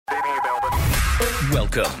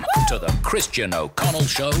Welcome to the Christian O'Connell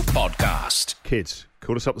Show podcast. Kids,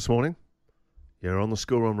 called us up this morning. You're on the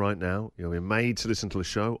school run right now. You're being made to listen to the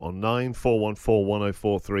show on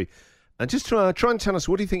 94141043. And just try and tell us,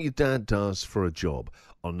 what do you think your dad does for a job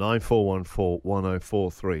on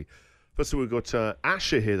 94141043. First of all, we've got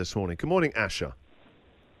Asher here this morning. Good morning, Asher.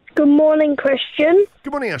 Good morning, Christian.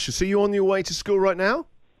 Good morning, Asher. So you on your way to school right now?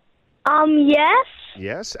 Yes.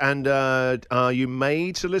 Yes. And are you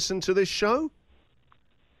made to listen to this show?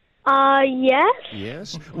 Yes.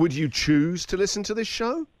 Yes. Would you choose to listen to this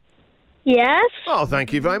show? Yes. Oh,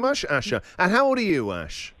 thank you very much, Asher. And how old are you,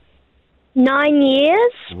 Ash? 9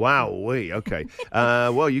 years. Wowee, okay.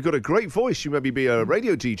 Well, you've got a great voice. You maybe be a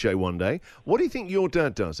radio DJ one day. What do you think your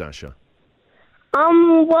dad does, Asher?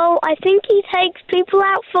 Well, I think he takes people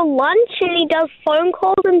out for lunch and he does phone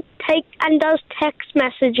calls and does text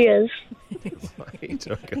messages. Right,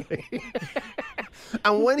 okay.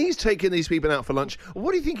 And when he's taking these people out for lunch,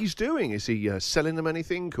 what do you think he's doing? Is he selling them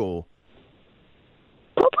anything or...?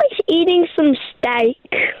 Probably eating some steak.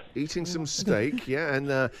 Eating some steak, yeah. And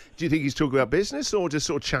do you think he's talking about business or just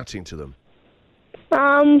sort of chatting to them?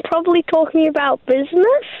 Probably talking about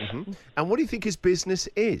business. Mm-hmm. And what do you think his business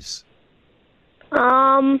is?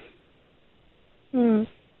 Hmm.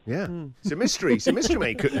 Yeah, it's a mystery. It's a mystery,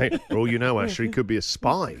 mate. Hey, for all you know, Asher, he could be a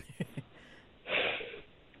spy.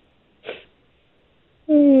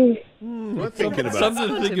 Worth thinking about. Something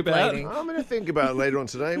to think about. I'm going to think about it later on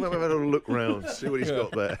today. We'll have a little look round, see what he's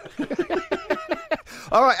got there.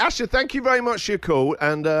 All right, Asher, thank you very much for your call,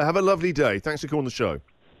 and have a lovely day. Thanks for calling the show.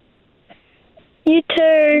 You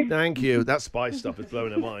too. Thank you. That spy stuff is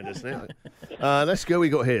blowing her mind, isn't it? Let's go. We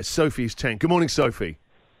got here. Sophie's 10. Good morning, Sophie.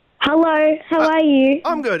 Hello. How are you?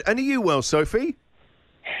 I'm good. And are you well, Sophie?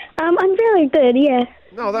 I'm really good, yeah.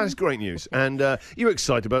 No, that's great news. And you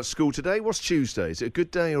excited about school today? What's Tuesday? Is it a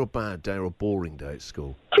good day or a bad day or a boring day at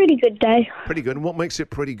school? Pretty good day. Pretty good. And what makes it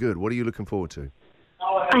pretty good? What are you looking forward to?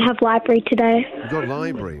 I have library today. You've got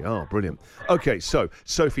library. Oh, brilliant. Okay, so,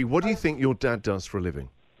 Sophie, what do you think your dad does for a living?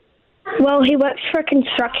 Well, he works for a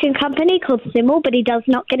construction company called Simmel, but he does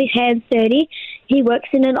not get his hands dirty. He works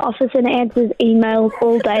in an office and answers emails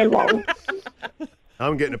all day long.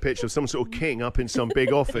 I'm getting a picture of some sort of king up in some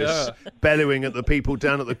big office, bellowing at the people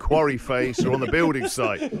down at the quarry face or on the building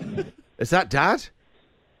site. Is that Dad?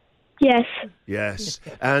 Yes. Yes.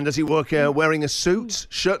 And does he work wearing a suit,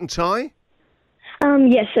 shirt and tie?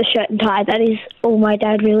 Yes, a shirt and tie. That is all my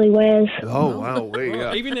dad really wears. Oh, wow.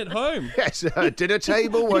 Even at home. Yes, dinner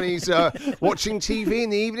table when he's watching TV in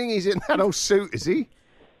the evening, he's in that old suit, is he?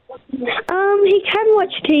 He can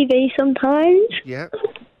watch TV sometimes. Yeah.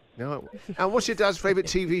 No. And what's your dad's favourite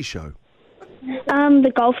TV show?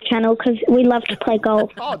 The Golf Channel, because we love to play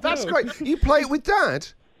golf. Oh, that's great. You play it with Dad?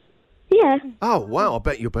 Yeah. Oh, wow. I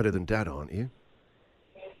bet you're better than Dad, aren't you?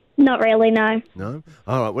 Not really, no. No?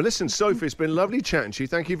 All right. Well, listen, Sophie, it's been lovely chatting to you.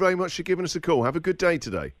 Thank you very much for giving us a call. Have a good day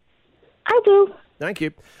today. I will. Thank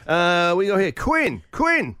you. We got here. Quinn.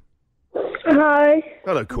 Quinn. Hi.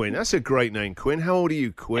 Hello, Quinn. That's a great name, Quinn. How old are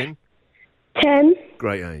you, Quinn? 10.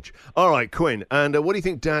 Great age. All right, Quinn. And what do you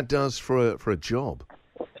think Dad does for a job?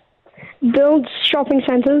 Builds shopping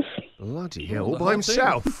centres. Bloody hell, all by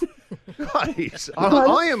himself. He's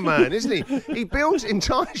Iron Man, isn't he? He builds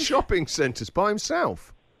entire shopping centres by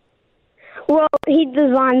himself. Well, he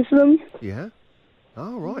designs them. Yeah?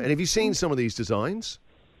 Oh, right. And have you seen some of these designs?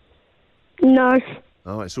 No.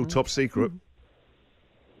 Oh, it's all top secret.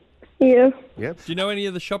 Yeah. Yeah. Do you know any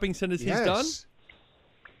of the shopping centres he's done?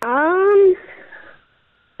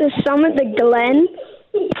 There's some at the Glen.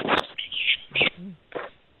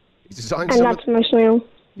 He's designed And some that's mostly all.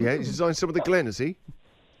 Yeah, he's designed some of the Glen, has he?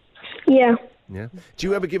 Yeah. Yeah. Do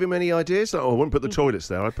you ever give him any ideas? Like, oh, I wouldn't put the toilets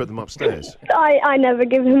there. I'd put them upstairs. I never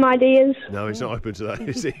give him ideas. No, he's not open to that.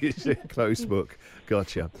 It's a closed book.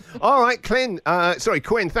 Gotcha. All right, Quinn,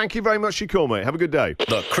 thank you very much for your call, mate. Have a good day.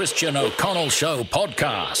 The Christian O'Connell Show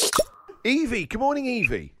podcast. Evie. Good morning,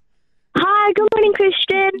 Evie. Hi, good morning,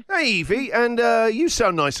 Christian. Hey, Evie. And you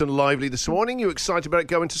sound nice and lively this morning. You excited about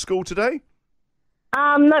going to school today?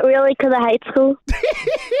 Not really, because I hate school.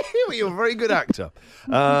 Well, you're a very good actor.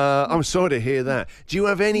 I'm sorry to hear that. Do you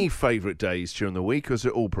have any favourite days during the week, or is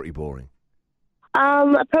it all pretty boring?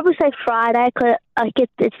 I'd probably say Friday, because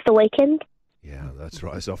it's the weekend. Yeah, that's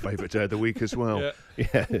right. It's our favourite day of the week as well.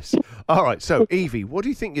 Yeah. Yes. All right, so, Evie, what do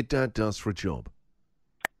you think your dad does for a job?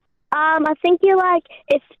 I think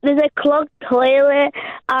if there's a clogged toilet,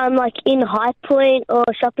 in High Point or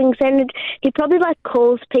shopping centre, he probably,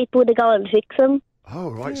 calls people to go and fix them. Oh,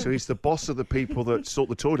 right, so he's the boss of the people that sort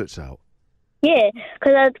the toilets out. Yeah,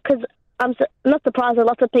 because I'm not surprised that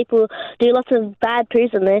lots of people do lots of bad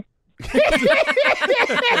poos in there.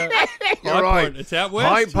 You're right. Point. It's out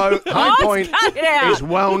west. High Point cut it out. is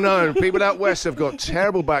well known. People out west have got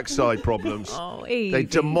terrible backside problems. Oh, easy. They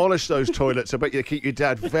demolish those toilets. I bet you keep your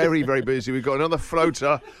dad very, very busy. We've got another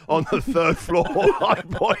floater on the 3rd floor, High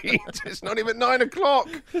Point. It's not even 9 o'clock.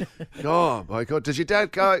 Oh, my God. Does your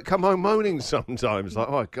dad come home moaning sometimes? Like,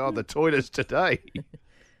 oh, my God, the toilets today.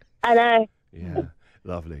 I know. Yeah,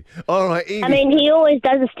 lovely. All right, Evie. I mean, he always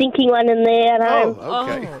does a stinky one in there. I know.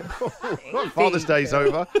 Oh, okay. Father's Day's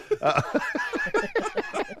over.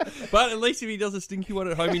 But at least if he does a stinky one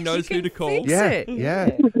at home, he knows who to call. fix Yeah, it.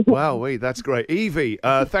 yeah. Wow, that's great. Evie,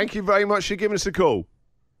 thank you very much for giving us a call.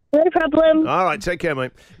 No problem. All right, take care,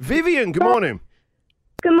 mate. Vivian, good morning.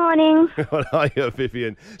 Good morning. Hiya,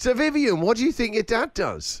 Vivian. So, Vivian, what do you think your dad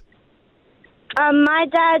does? My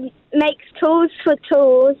dad makes tools for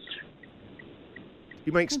tools.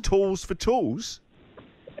 He makes tools for tools?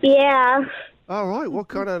 Yeah. All right, what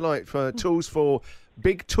kind of, for tools for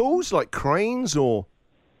big tools, like cranes or...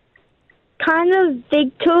 Kind of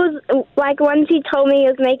big tools. Like once he told me he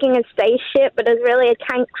was making a spaceship, but it was really a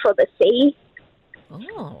tank for the sea.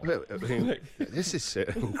 Oh. I mean, this is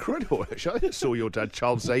incredible. Actually, I saw your dad,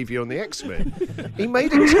 Charles Xavier, on the X-Men. He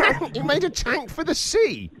made a tank. He made a tank for the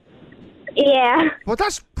sea. Yeah. Well,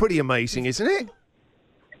 that's pretty amazing, isn't it?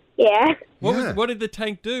 Yeah. What did the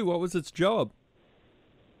tank do? What was its job?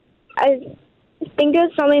 I think it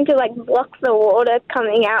was something to block the water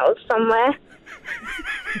coming out of somewhere.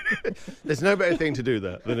 There's no better thing to do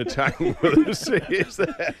that than a tank for the sea, is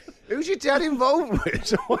there? Who's your dad involved with?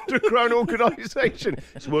 It's an underground organisation.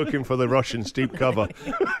 It's working for the Russians, deep cover.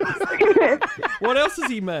 What else has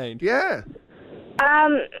he made? Yeah.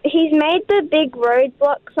 He's made the big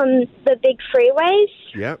roadblocks on the big freeways.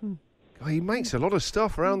 Yep. Oh, he makes a lot of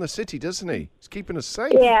stuff around the city, doesn't he? He's keeping us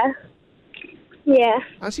safe. Yeah. Yeah.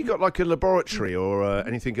 Has he got a laboratory or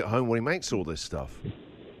anything at home where he makes all this stuff?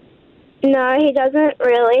 No, he doesn't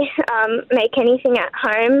really make anything at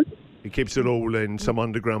home. He keeps it all in some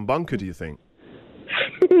underground bunker, do you think?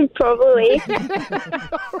 Probably.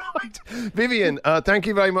 Right. Vivian, thank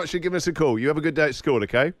you very much for giving us a call. You have a good day at school,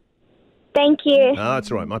 okay? Thank you.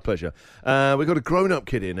 That's all right, my pleasure. We've got a grown-up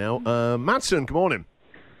kid here now. Madsen, good morning.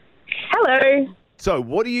 Hello. So,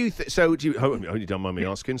 what do you think? So, do you, you don't mind me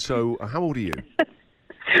asking, so how old are you?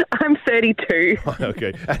 I'm 32.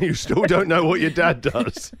 Okay, and you still don't know what your dad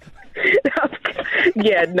does?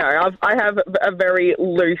 Yeah, no, I have a very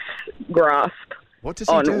loose grasp What does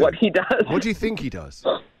he on do? what he does. What do you think he does?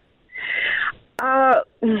 Look,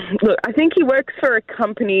 I think he works for a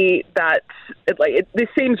company that, this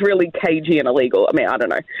seems really cagey and illegal. I mean, I don't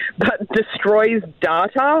know, but destroys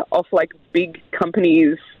data off big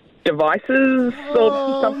companies' devices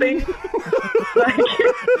or something.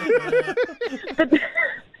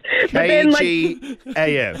 But then,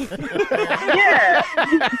 KGAF. yeah.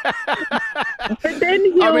 But then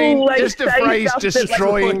he'll I mean, just the say phrase stuff that,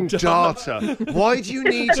 destroying data. Why do you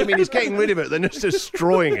need to? I mean, he's getting rid of it, then it's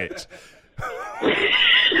destroying it.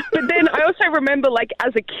 But then I also remember,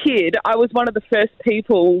 as a kid, I was one of the first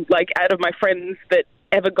people, out of my friends that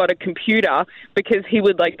ever got a computer because he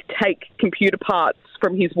would, take computer parts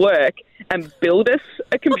from his work and build us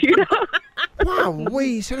a computer. Wow,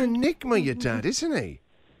 he's an enigma, your dad, isn't he?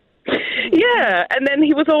 Yeah, and then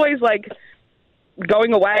he was always,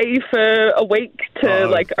 going away for a week to,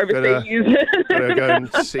 overseas. Gotta go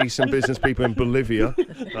and see some business people in Bolivia.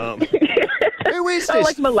 Who is Oh, this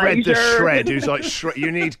like Fred Malaysia. the Shred? Who's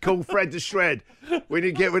you need to call Fred the Shred. We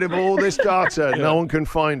need to get rid of all this data. No one can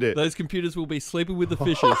find it. Those computers will be sleeping with the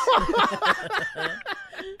fishes.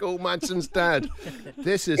 Call Madsen's dad.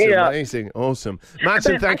 This is Yeah. amazing. Awesome.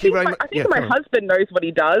 Madsen, thank you very much. I think my husband knows what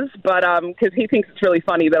he does, but because he thinks it's really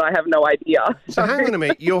funny that I have no idea. So hang on a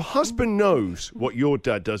minute. Your husband knows what your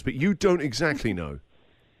dad does, but you don't exactly know.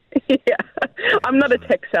 Yeah, I'm not a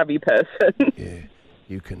tech-savvy person. Yeah.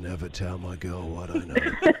 You can never tell my girl what I know.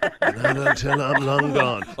 And not until I'm long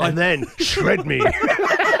gone. And then shred me.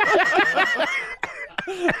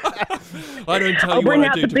 I don't tell I'll you bring what I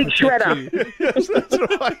out do the to big protect shredder. you. Yes, that's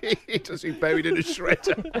right. He just be buried in a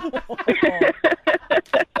shredder.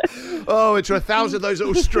 Oh, it's 1,000 of those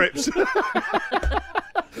little strips. Oh,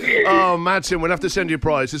 Madsen, we'll have to send you a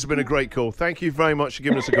prize. This has been a great call. Thank you very much for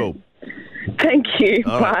giving us a call. Thank you.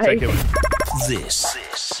 All Bye. right, take care. This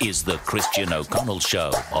is the Christian O'Connell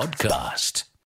Show podcast.